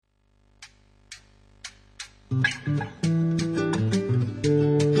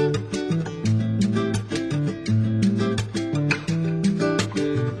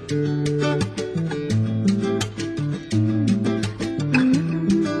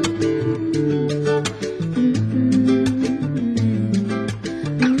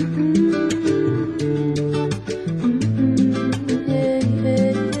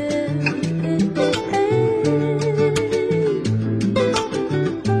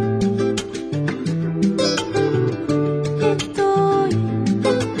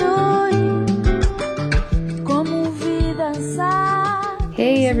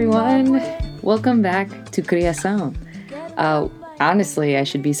Hey everyone, welcome back to Criação. Honestly, I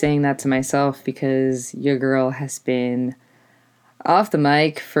should be saying that to myself because your girl has been off the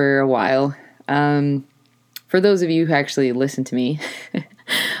mic for a while. For those of you who actually listen to me,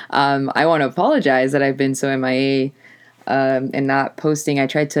 I want to apologize that I've been so MIA and not posting. I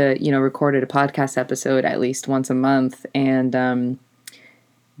tried to, record a podcast episode at least once a month, and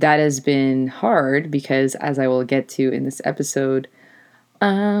that has been hard because, as I will get to in this episode,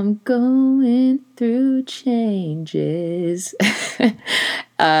 I'm going through changes.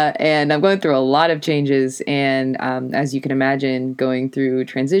 And I'm going through a lot of changes. And as you can imagine, going through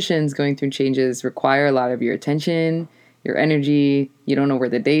transitions, going through changes require a lot of your attention, your energy. You don't know where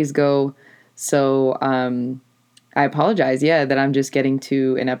the days go. So I apologize, that I'm just getting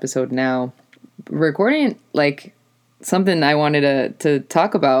to an episode now. Recording, something I wanted to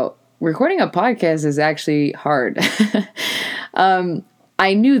talk about. Recording a podcast is actually hard.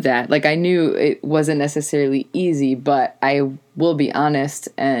 I knew that. I knew it wasn't necessarily easy, but I will be honest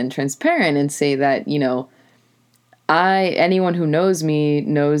and transparent and say that, anyone who knows me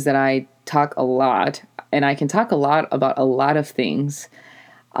knows that I talk a lot, and I can talk a lot about a lot of things.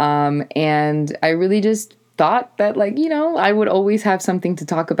 And I really just thought that, I would always have something to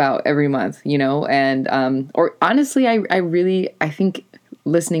talk about every month, and, or honestly, I think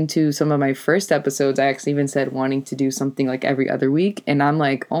listening to some of my first episodes, I actually even said wanting to do something like every other week. And I'm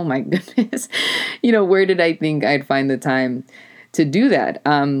like, oh my goodness, where did I think I'd find the time to do that?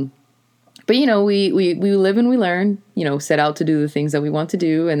 But we live and we learn, set out to do the things that we want to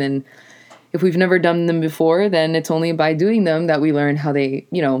do. And then if we've never done them before, then it's only by doing them that we learn how they,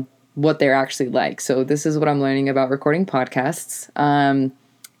 what they're actually like. So this is what I'm learning about recording podcasts.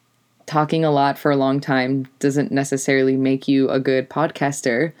 Talking a lot for a long time doesn't necessarily make you a good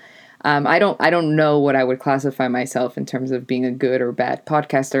podcaster. I don't know what I would classify myself in terms of being a good or bad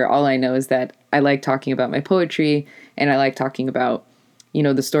podcaster. All I know is that I like talking about my poetry, and I like talking about,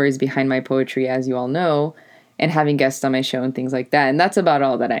 the stories behind my poetry, as you all know, and having guests on my show and things like that. And that's about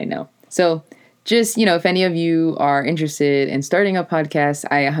all that I know. So just, if any of you are interested in starting a podcast,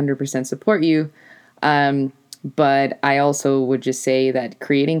 I 100% support you. But I also would just say that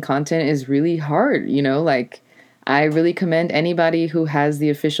creating content is really hard, I really commend anybody who has the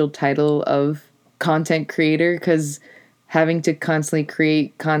official title of content creator, because having to constantly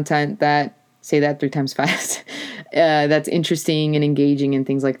create content say that 3 times fast, that's interesting and engaging and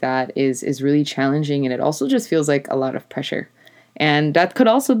things like that is really challenging. And it also just feels like a lot of pressure. And that could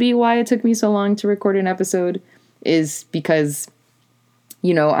also be why it took me so long to record an episode, is because,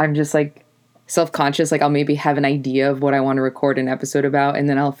 I'm just self-conscious. I'll maybe have an idea of what I want to record an episode about, and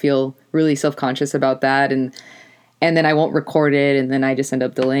then I'll feel really self-conscious about that, and then I won't record it, and then I just end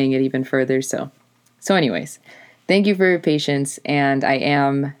up delaying it even further. So anyways, thank you for your patience, and I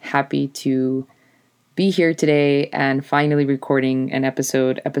am happy to be here today and finally recording an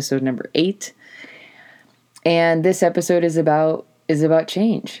episode number 8. And this episode is about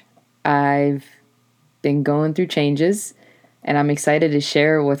change. I've been going through changes, and I'm excited to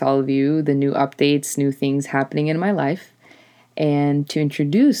share with all of you the new updates, new things happening in my life. And to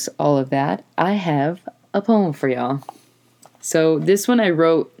introduce all of that, I have a poem for y'all. So this one I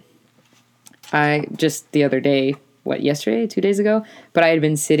wrote just the other day, yesterday, 2 days ago? But I had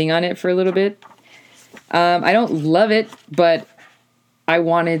been sitting on it for a little bit. I don't love it, but I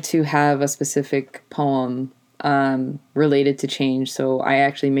wanted to have a specific poem related to change. So I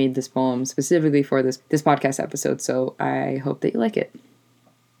actually made this poem specifically for this podcast episode. So I hope that you like it.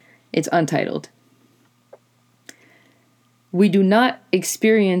 It's untitled. We do not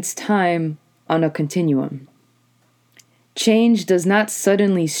experience time on a continuum. Change does not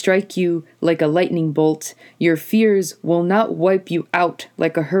suddenly strike you like a lightning bolt. Your fears will not wipe you out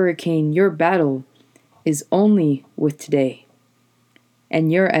like a hurricane. Your battle is only with today.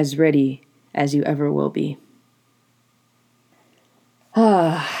 And you're as ready as you ever will be.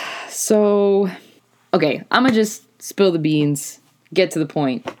 So, okay, I'm gonna just spill the beans, get to the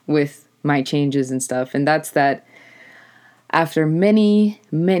point with my changes and stuff. And that's that after many,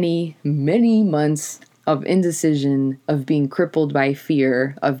 many, many months of indecision, of being crippled by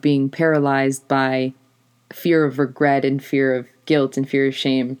fear, of being paralyzed by fear of regret and fear of guilt and fear of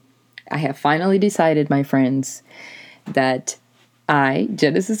shame, I have finally decided, my friends, that I,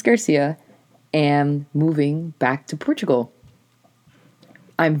 Genesis Garcia, am moving back to Portugal.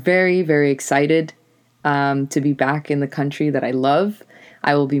 I'm very, very excited to be back in the country that I love.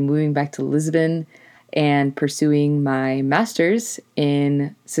 I will be moving back to Lisbon and pursuing my master's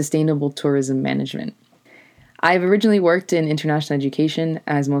in sustainable tourism management. I've originally worked in international education,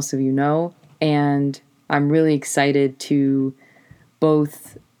 as most of you know, and I'm really excited to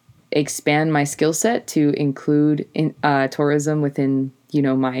both expand my skill set to include tourism within,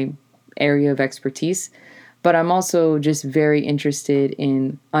 my area of expertise. But I'm also just very interested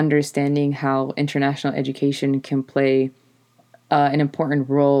in understanding how international education can play an important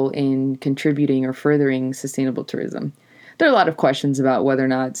role in contributing or furthering sustainable tourism. There are a lot of questions about whether or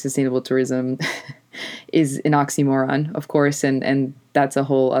not sustainable tourism is an oxymoron, of course, and that's a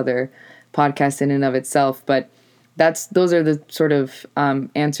whole other podcast in and of itself. But those are the sort of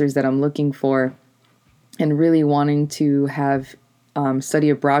answers that I'm looking for, and really wanting to have study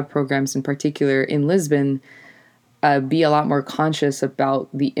abroad programs in particular in Lisbon be a lot more conscious about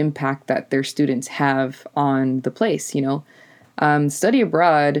the impact that their students have on the place. Study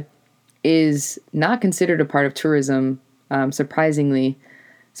abroad is not considered a part of tourism, surprisingly,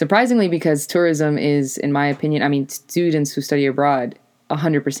 because tourism is, in my opinion, students who study abroad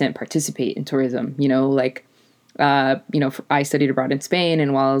 100% participate in tourism. I studied abroad in Spain,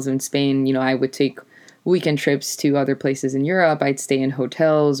 and while I was in Spain, I would take weekend trips to other places in Europe. I'd stay in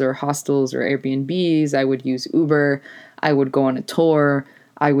hotels or hostels or Airbnbs. I would use Uber. I would go on a tour.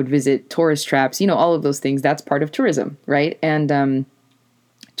 I would visit tourist traps, all of those things. That's part of tourism, right? And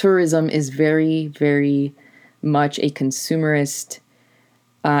tourism is very, very much a consumerist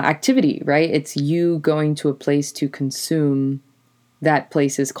activity, right? It's you going to a place to consume that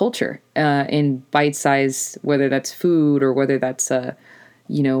place's culture in bite size, whether that's food or whether that's a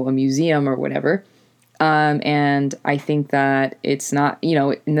museum or whatever. And I think that it's not,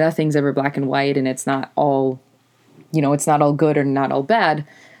 nothing's ever black and white, and it's not all, it's not all good or not all bad.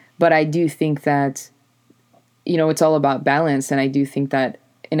 But I do think that, it's all about balance. And I do think that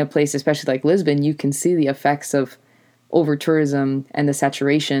in a place, especially like Lisbon, you can see the effects of over tourism and the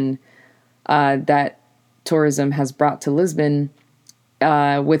saturation that tourism has brought to Lisbon,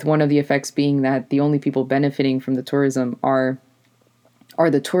 with one of the effects being that the only people benefiting from the tourism are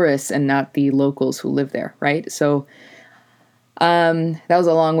the tourists and not the locals who live there, right? So that was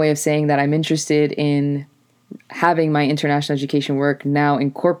a long way of saying that I'm interested in having my international education work now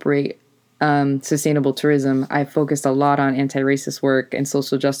incorporate sustainable tourism. I've focused a lot on anti-racist work and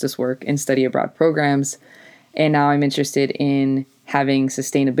social justice work in study abroad programs, and now I'm interested in having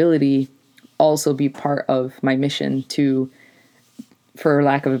sustainability also be part of my mission to, for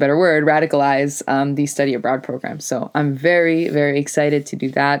lack of a better word, radicalize these study abroad programs. So I'm very, very excited to do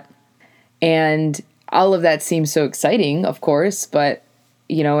that. And all of that seems so exciting, of course, but,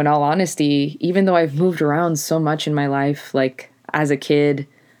 in all honesty, even though I've moved around so much in my life, like as a kid,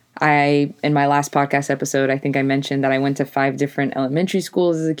 in my last podcast episode, I think I mentioned that I went to 5 different elementary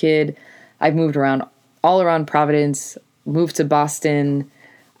schools as a kid. I've moved around all around Providence, moved to Boston.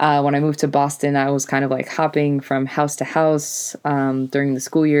 When I moved to Boston, I was kind of like hopping from house to house during the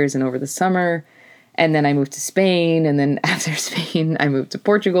school years and over the summer. And then I moved to Spain. And then after Spain, I moved to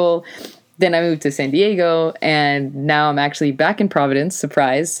Portugal. Then I moved to San Diego. And now I'm actually back in Providence,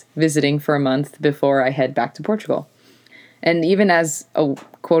 surprise, visiting for a month before I head back to Portugal. And even as a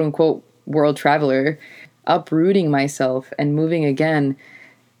quote unquote world traveler, uprooting myself and moving again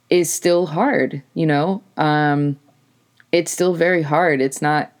is still hard, it's still very hard. It's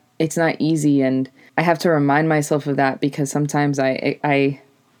not easy. And I have to remind myself of that, because sometimes I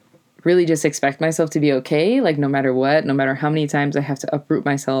really just expect myself to be okay. Like no matter what, no matter how many times I have to uproot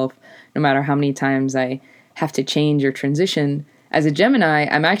myself, no matter how many times I have to change or transition. As a Gemini,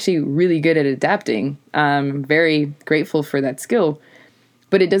 I'm actually really good at adapting. I'm very grateful for that skill,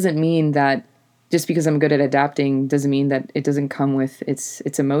 but it doesn't mean that just because I'm good at adapting doesn't mean that it doesn't come with its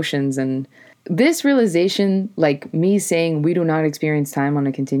emotions. And this realization, like me saying we do not experience time on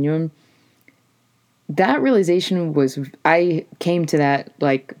a continuum, that realization I came to that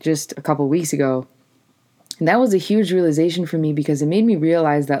like just a couple weeks ago. And that was a huge realization for me, because it made me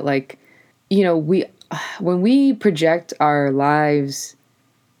realize that when we project our lives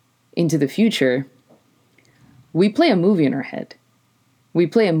into the future, we play a movie in our head. We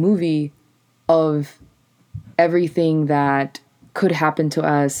play a movie of everything that could happen to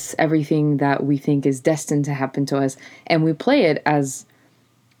us, everything that we think is destined to happen to us. And we play it as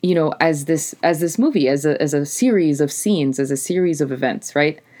as this movie, as a series of scenes, as a series of events,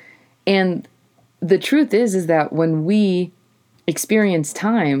 right? And the truth is that when we experience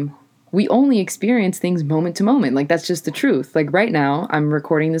time, we only experience things moment to moment. Like, that's just the truth. Like, right now, I'm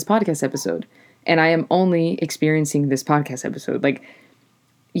recording this podcast episode, and I am only experiencing this podcast episode. Like,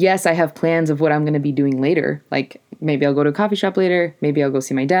 yes, I have plans of what I'm going to be doing later. Like, maybe I'll go to a coffee shop later. Maybe I'll go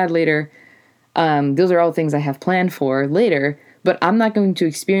see my dad later. Those are all things I have planned for later, but I'm not going to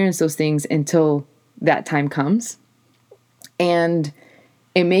experience those things until that time comes. And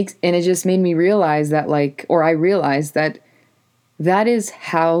it just made me realize that, I realized that is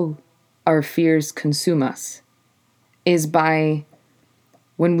how our fears consume us, is by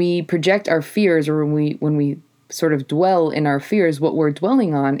when we project our fears, or when we sort of dwell in our fears, what we're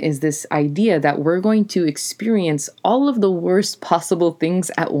dwelling on is this idea that we're going to experience all of the worst possible things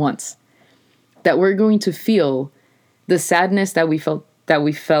at once. That we're going to feel the sadness that we felt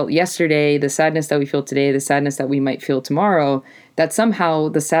yesterday, the sadness that we feel today, the sadness that we might feel tomorrow, that somehow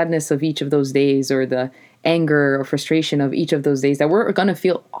the sadness of each of those days, or the anger or frustration of each of those days, that we're going to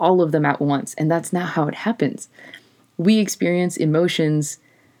feel all of them at once. And that's not how it happens. We experience emotions,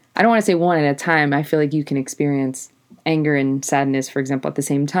 I don't want to say one at a time. I feel like you can experience anger and sadness, for example, at the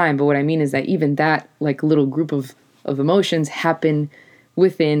same time. But what I mean is that even that little group of emotions happen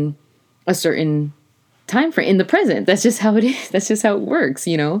within a certain time frame in the present. That's just how it is. That's just how it works,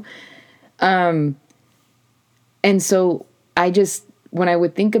 And so when I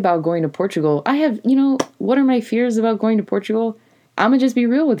would think about going to Portugal, I have, what are my fears about going to Portugal? I'm gonna just be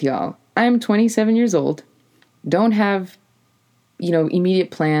real with y'all. I am 27 years old, don't have,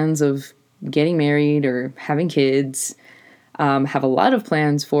 immediate plans of getting married or having kids, have a lot of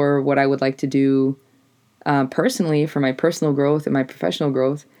plans for what I would like to do personally, for my personal growth and my professional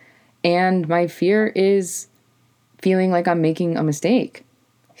growth. And my fear is feeling like I'm making a mistake,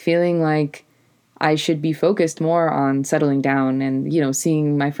 feeling like I should be focused more on settling down and,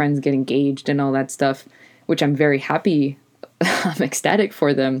 seeing my friends get engaged and all that stuff, which I'm very happy. I'm ecstatic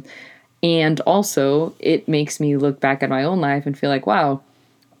for them. And also it makes me look back at my own life and feel like, wow,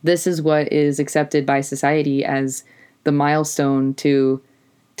 this is what is accepted by society as the milestone to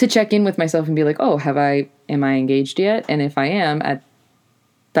check in with myself and be like, oh, am I engaged yet? And if I am at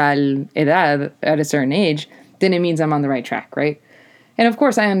tal edad, at a certain age, then it means I'm on the right track, right? And of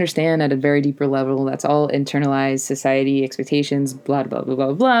course, I understand at a very deeper level, that's all internalized society expectations, blah, blah, blah,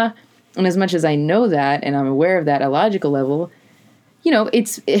 blah, blah. And as much as I know that, and I'm aware of that at a logical level,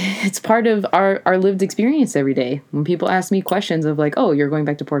 it's part of our lived experience every day. When people ask me questions of like, oh, you're going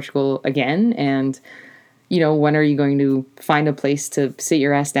back to Portugal again, and, when are you going to find a place to sit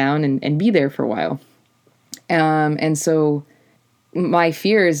your ass down and be there for a while? And so my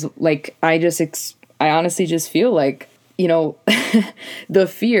fear is like, I honestly just feel like, the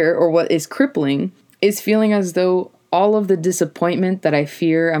fear, or what is crippling, is feeling as though all of the disappointment that I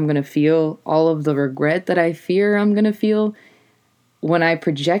fear I'm going to feel, all of the regret that I fear I'm going to feel, when I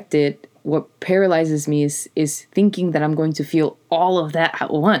project it, what paralyzes me is thinking that I'm going to feel all of that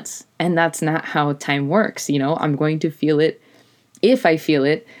at once. And that's not how time works. I'm going to feel it. If I feel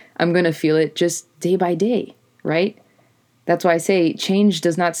it, I'm going to feel it just day by day, right? That's why I say change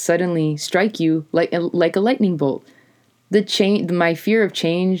does not suddenly strike you like a lightning bolt. My fear of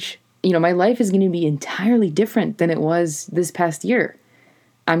change, my life is going to be entirely different than it was this past year.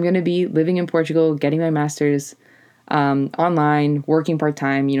 I'm going to be living in Portugal, getting my master's, online, working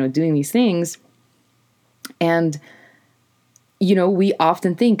part-time, doing these things. And, we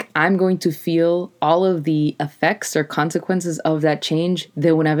often think I'm going to feel all of the effects or consequences of that change de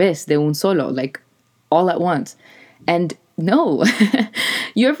una vez, de un solo, like all at once. And no, have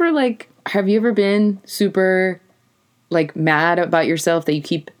you ever been super mad about yourself that you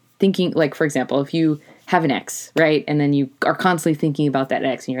keep thinking, for example, if you have an ex, right? And then you are constantly thinking about that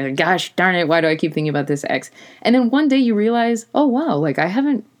ex and you're like, gosh, darn it, why do I keep thinking about this ex? And then one day you realize, oh, wow, I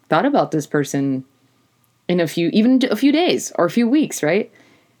haven't thought about this person in a few days or a few weeks, right?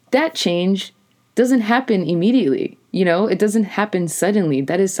 That change doesn't happen immediately. It doesn't happen suddenly.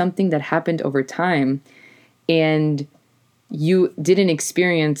 That is something that happened over time. And you didn't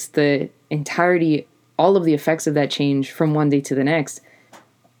experience the entirety, all of the effects of that change from one day to the next.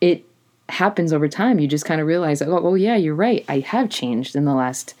 It happens over time. You just kind of realize, oh yeah, you're right. I have changed in the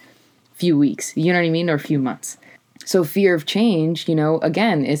last few weeks, you know what I mean? Or a few months. So fear of change,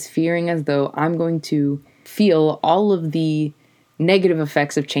 again, is fearing as though I'm going to feel all of the negative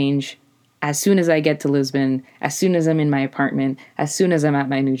effects of change as soon as I get to Lisbon, as soon as I'm in my apartment, as soon as I'm at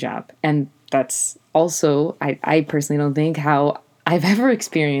my new job. And that's also, I personally don't think how I've ever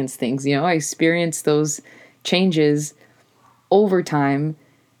experienced things. I experienced those changes over time,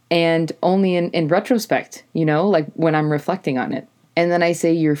 and only in retrospect, like when I'm reflecting on it. And then I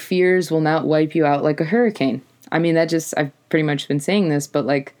say, your fears will not wipe you out like a hurricane. I mean, I've pretty much been saying this, but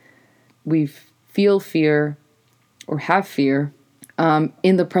like we feel fear or have fear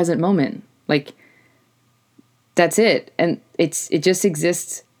in the present moment. Like that's it. And it just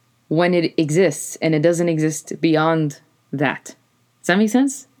exists when it exists, and it doesn't exist beyond that. Does that make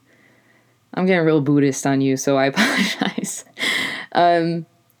sense? I'm getting real Buddhist on you, so I apologize. And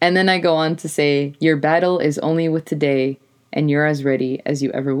then I go on to say, your battle is only with today, and you're as ready as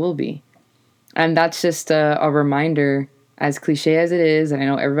you ever will be. And that's just a reminder, as cliche as it is, and I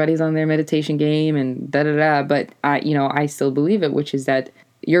know everybody's on their meditation game and da-da-da, but I still believe it, which is that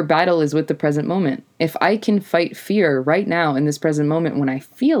your battle is with the present moment. If I can fight fear right now in this present moment when I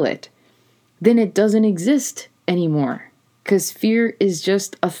feel it, then it doesn't exist anymore, because fear is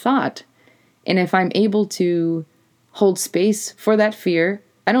just a thought. And if I'm able to hold space for that fear,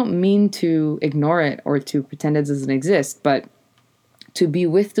 I don't mean to ignore it or to pretend it doesn't exist, but to be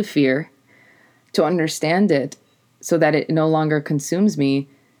with the fear, to understand it so that it no longer consumes me.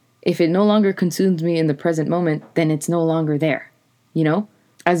 If it no longer consumes me in the present moment, then it's no longer there,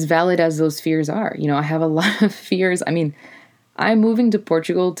 as valid as those fears are. I have a lot of fears. I mean, I'm moving to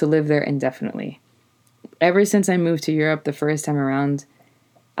Portugal to live there indefinitely. Ever since I moved to Europe the first time around,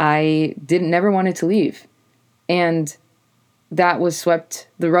 I never wanted to leave. And the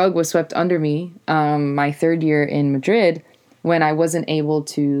rug was swept under me my third year in Madrid, when I wasn't able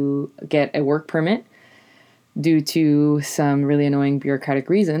to get a work permit due to some really annoying bureaucratic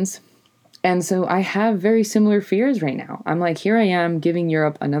reasons. And so I have very similar fears right now. I'm like, here I am giving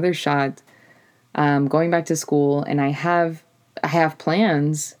Europe another shot, going back to school, and I have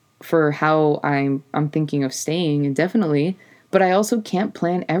plans for how I'm thinking of staying indefinitely, but I also can't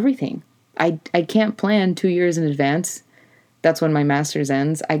plan everything. I can't plan 2 years in advance. That's when my master's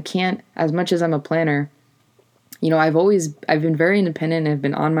ends. I can't, as much as I'm a planner, I've been very independent and have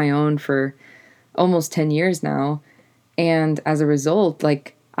been on my own for almost 10 years now. And as a result,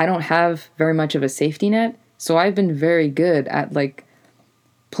 like, I don't have very much of a safety net. So I've been very good at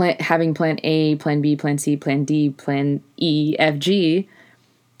having plan A, plan B, plan C, plan D, plan E, F, G,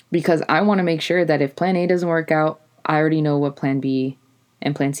 because I want to make sure that if plan A doesn't work out, I already know what plan B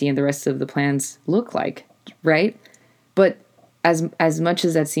and plan C and the rest of the plans look like, right? But as much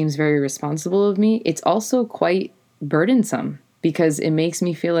as that seems very responsible of me, it's also quite burdensome, because it makes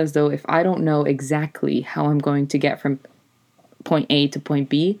me feel as though if I don't know exactly how I'm going to get from point A to point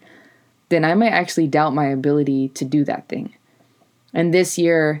B, then I might actually doubt my ability to do that thing. And this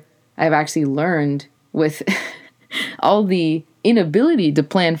year, I've actually learned, with all the inability to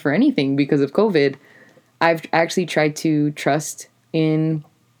plan for anything because of COVID, I've actually tried to trust in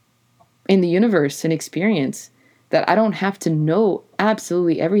the universe and experience, that I don't have to know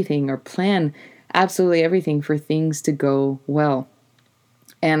absolutely everything or plan absolutely everything for things to go well.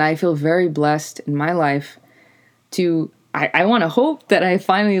 And I feel very blessed in my life I want to hope that I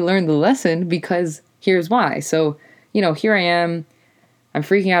finally learned the lesson, because here's why. So, here I am. I'm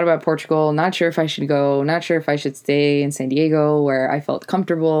freaking out about Portugal, not sure if I should go, not sure if I should stay in San Diego, where I felt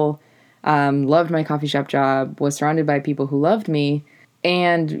comfortable, loved my coffee shop job, was surrounded by people who loved me,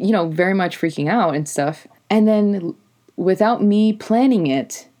 and, very much freaking out and stuff. And then without me planning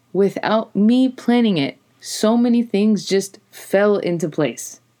it, so many things just fell into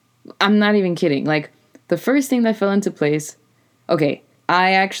place. I'm not even kidding. Like, the first thing that fell into place, okay,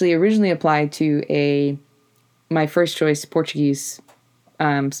 I actually originally applied to my first choice Portuguese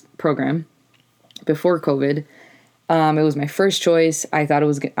program before COVID. It was my first choice. I thought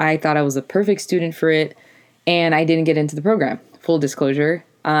I was a perfect student for it, and I didn't get into the program. Full disclosure.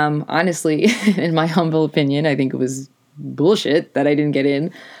 Honestly, in my humble opinion, I think it was bullshit that I didn't get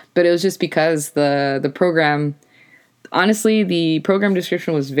in, but it was just because the program, honestly, the program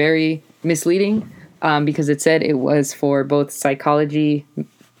description was very misleading, because it said it was for both psychology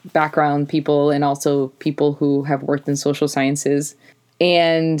background people and also people who have worked in social sciences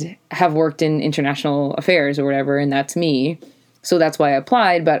and have worked in international affairs or whatever, and that's me. So that's why I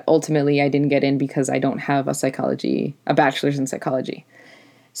applied, but ultimately I didn't get in because I don't have a bachelor's in psychology.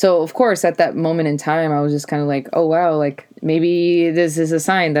 So, of course, at that moment in time, I was just kind of like, oh, wow, like, maybe this is a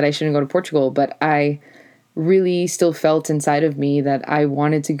sign that I shouldn't go to Portugal. But I really still felt inside of me that I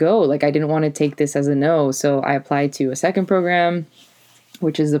wanted to go. Like, I didn't want to take this as a no. So I applied to a second program,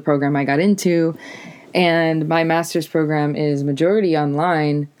 which is the program I got into. And my master's program is majority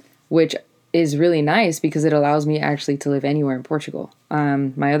online, which is really nice because it allows me actually to live anywhere in Portugal.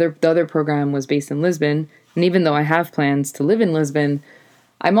 The other program was based in Lisbon. And even though I have plans to live in Lisbon,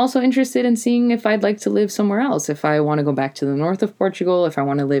 I'm also interested in seeing if I'd like to live somewhere else, if I want to go back to the north of Portugal, if I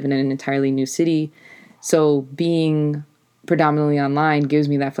want to live in an entirely new city. So being predominantly online gives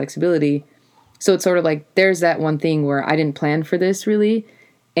me that flexibility. So it's sort of like there's that one thing where I didn't plan for this really.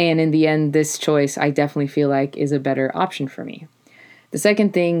 And in the end, this choice I definitely feel like is a better option for me. The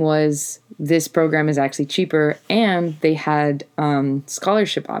second thing was this program is actually cheaper and they had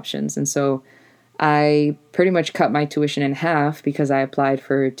scholarship options. And so I pretty much cut my tuition in half because I applied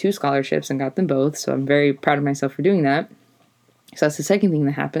for 2 scholarships and got them both. So I'm very proud of myself for doing that. So that's the second thing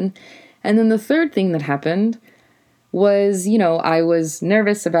that happened. And then the third thing that happened was, I was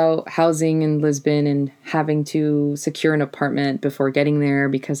nervous about housing in Lisbon and having to secure an apartment before getting there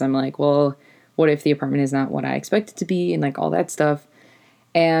because I'm like, well, what if the apartment is not what I expect it to be and like all that stuff.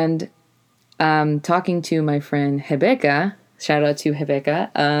 And talking to my friend Rebecca, shout out to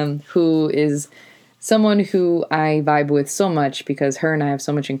Rebecca, who is someone who I vibe with so much because her and I have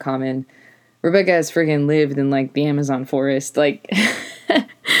so much in common. Rebecca has friggin' lived in like the Amazon forest, like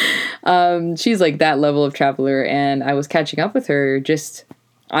she's like that level of traveler. And I was catching up with her just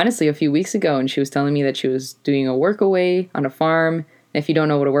honestly a few weeks ago, and she was telling me that she was doing a workaway on a farm. And if you don't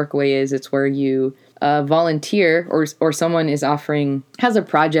know what a workaway is, it's where you volunteer or someone has a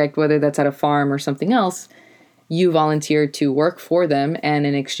project, whether that's at a farm or something else. You volunteer to work for them, and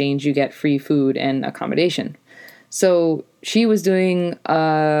in exchange you get free food and accommodation. So she was doing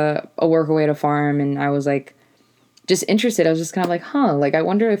a workaway at a farm, and I was like just interested. I was just kind of like, like I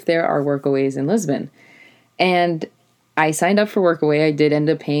wonder if there are workaways in Lisbon. And I signed up for workaway. I did end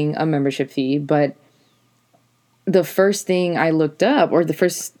up paying a membership fee, but the first thing I looked up, or the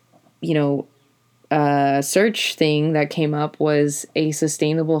first, search thing that came up was a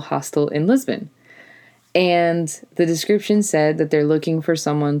sustainable hostel in Lisbon. And the description said that they're looking for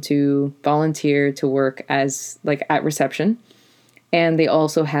someone to volunteer to work as like at reception. And they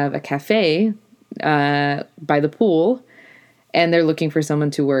also have a cafe by the pool. And they're looking for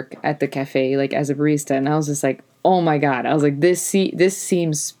someone to work at the cafe, like as a barista. And I was just like, oh my God. I was like, this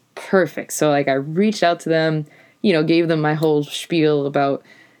seems perfect. So like I reached out to them, gave them my whole spiel about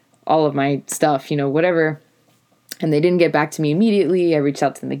all of my stuff, whatever. And they didn't get back to me immediately. I reached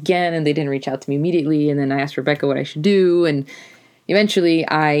out to them again and they didn't reach out to me immediately. And then I asked Rebecca what I should do. And eventually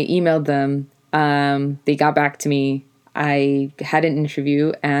I emailed them. They got back to me. I had an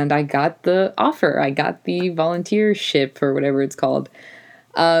interview and I got the offer. I got the volunteership or whatever it's called.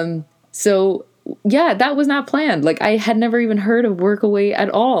 So yeah, that was not planned. Like I had never even heard of Workaway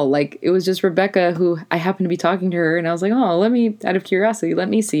at all. Like it was just Rebecca who I happened to be talking to her and I was like, oh, out of curiosity, let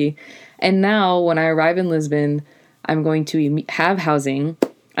me see. And now when I arrive in Lisbon, I'm going to have housing.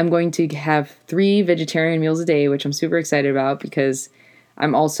 I'm going to have 3 vegetarian meals a day, which I'm super excited about because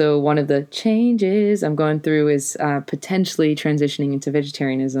I'm also one of the changes I'm going through is potentially transitioning into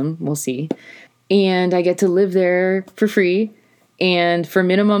vegetarianism. We'll see. And I get to live there for free and for a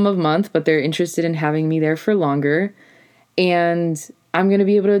minimum of a month, but they're interested in having me there for longer. And I'm going to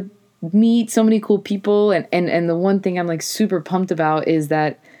be able to meet so many cool people. And the one thing I'm like super pumped about is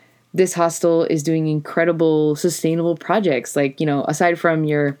that this hostel is doing incredible sustainable projects. Like, aside from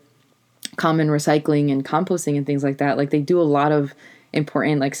your common recycling and composting and things like that, like they do a lot of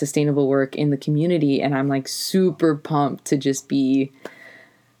important, like sustainable work in the community. And I'm like super pumped to just be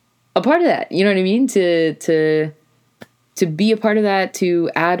a part of that. You know what I mean? To be a part of that, to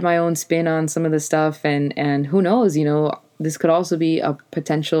add my own spin on some of the stuff. And who knows, this could also be a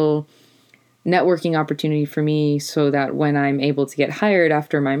potential networking opportunity for me so that when I'm able to get hired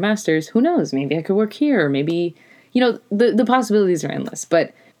after my master's, who knows, maybe I could work here, or maybe, the possibilities are endless.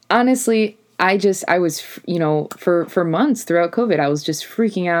 But honestly, I was, for months throughout COVID, I was just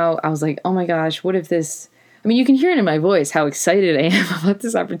freaking out. I was like, oh my gosh, what if this, you can hear it in my voice, how excited I am about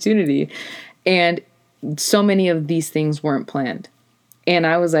this opportunity. And so many of these things weren't planned. And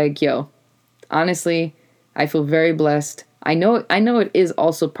I was like, honestly, I feel very blessed. I know it is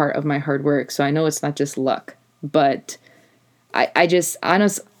also part of my hard work, so I know it's not just luck. But I just,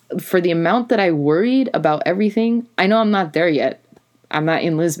 honestly, for the amount that I worried about everything, I know I'm not there yet. I'm not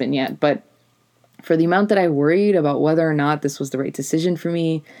in Lisbon yet, but for the amount that I worried about whether or not this was the right decision for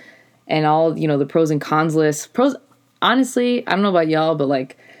me and all, the pros and cons lists. Honestly, I don't know about y'all, but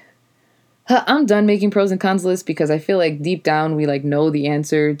like, I'm done making pros and cons lists because I feel like deep down we like know the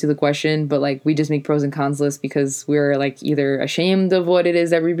answer to the question, but like we just make pros and cons lists because we're like either ashamed of what it is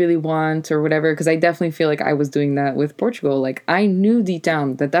that we really want or whatever. Because I definitely feel like I was doing that with Portugal. Like I knew deep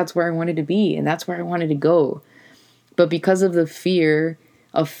down that that's where I wanted to be and that's where I wanted to go. But because of the fear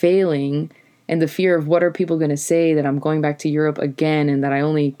of failing and the fear of what are people going to say that I'm going back to Europe again and that I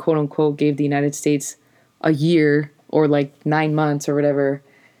only quote unquote gave the United States a year or like 9 months or whatever,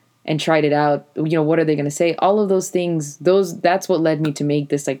 and tried it out, what are they going to say? All of those things, that's what led me to make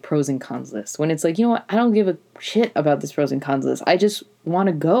this like pros and cons list. When it's like, what, I don't give a shit about this pros and cons list. I just want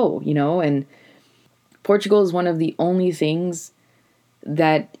to go, and Portugal is one of the only things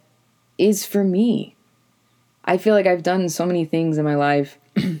that is for me. I feel like I've done so many things in my life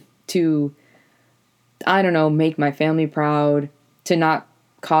to, I don't know, make my family proud, to not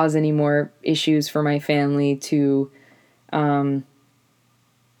cause any more issues for my family, to,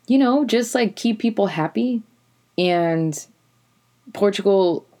 just like keep people happy. And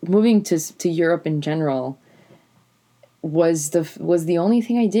Portugal, moving to Europe in general, was the only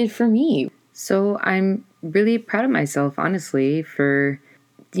thing I did for me. So I'm really proud of myself, honestly, for,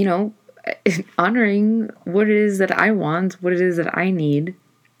 honoring what it is that I want, what it is that I need,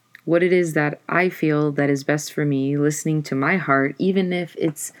 what it is that I feel that is best for me, listening to my heart, even if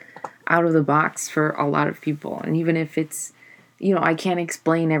it's out of the box for a lot of people. And even if it's, I can't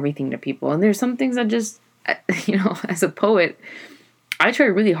explain everything to people. And there's some things that just, as a poet, I try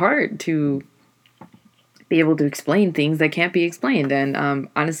really hard to be able to explain things that can't be explained. And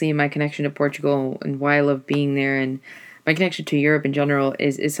honestly, my connection to Portugal and why I love being there, and my connection to Europe in general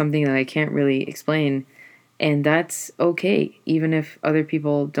is something that I can't really explain. And that's okay, even if other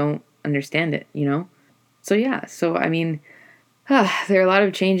people don't understand it, So yeah, I mean, there are a lot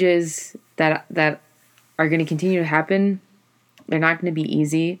of changes that are going to continue to happen. They're not going to be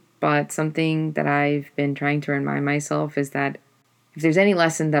easy, but something that I've been trying to remind myself is that if there's any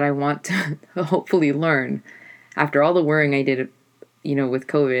lesson that I want to hopefully learn after all the worrying I did, with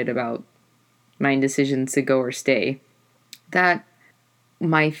COVID about my indecisions to go or stay, that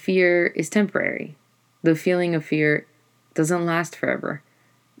my fear is temporary. The feeling of fear doesn't last forever.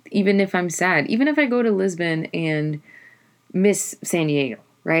 Even if I'm sad, even if I go to Lisbon and miss San Diego,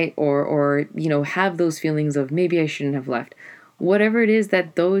 right? Or have those feelings of maybe I shouldn't have left. Whatever it is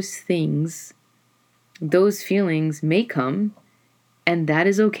that those feelings may come, and that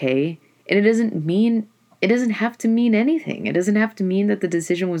is okay. And it doesn't have to mean anything. It doesn't have to mean that the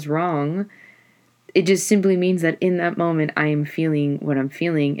decision was wrong. It just simply means that in that moment I am feeling what I'm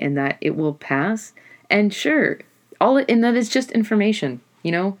feeling, and that it will pass. And sure, and that is just information,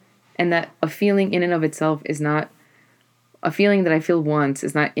 and that a feeling in and of itself is not a feeling that I feel once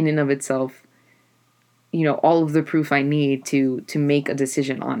is not in and of itself, all of the proof I need to make a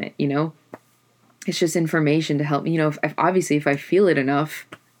decision on it, It's just information to help me, if I feel it enough,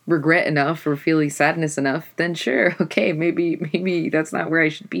 regret enough, or feeling sadness enough, then sure, okay, maybe that's not where I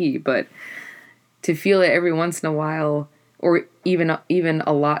should be. But to feel it every once in a while, or even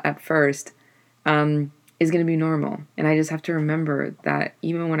a lot at first, is going to be normal. And I just have to remember that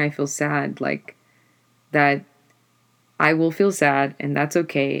even when I feel sad, like that I will feel sad, and that's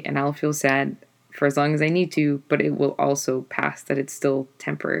okay. And I'll feel sad for as long as I need to, but it will also pass, that it's still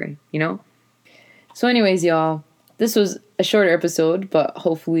temporary, So anyways, y'all, this was a shorter episode, but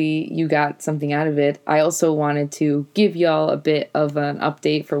hopefully you got something out of it. I also wanted to give y'all a bit of an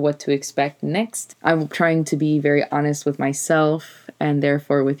update for what to expect next. I'm trying to be very honest with myself, and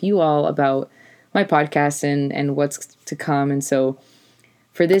therefore with you all, about my podcast and what's to come. And so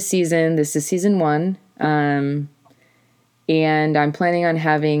for this season, this is season 1. And I'm planning on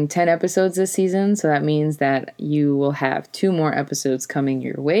having 10 episodes this season. So that means that you will have 2 more episodes coming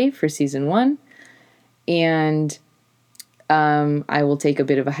your way for season 1. And I will take a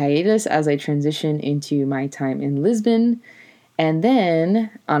bit of a hiatus as I transition into my time in Lisbon. And then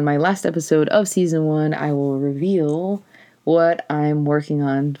on my last episode of season 1, I will reveal what I'm working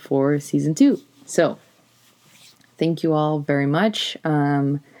on for season 2. So thank you all very much.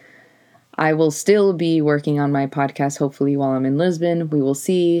 I will still be working on my podcast, hopefully, while I'm in Lisbon. We will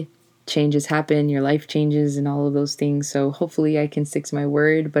see. Changes happen, your life changes, and all of those things. So hopefully I can stick to my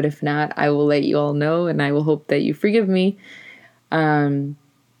word. But if not, I will let you all know, and I will hope that you forgive me. But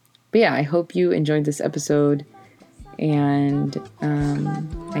yeah, I hope you enjoyed this episode. And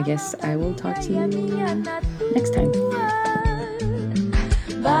I guess I will talk to you next time.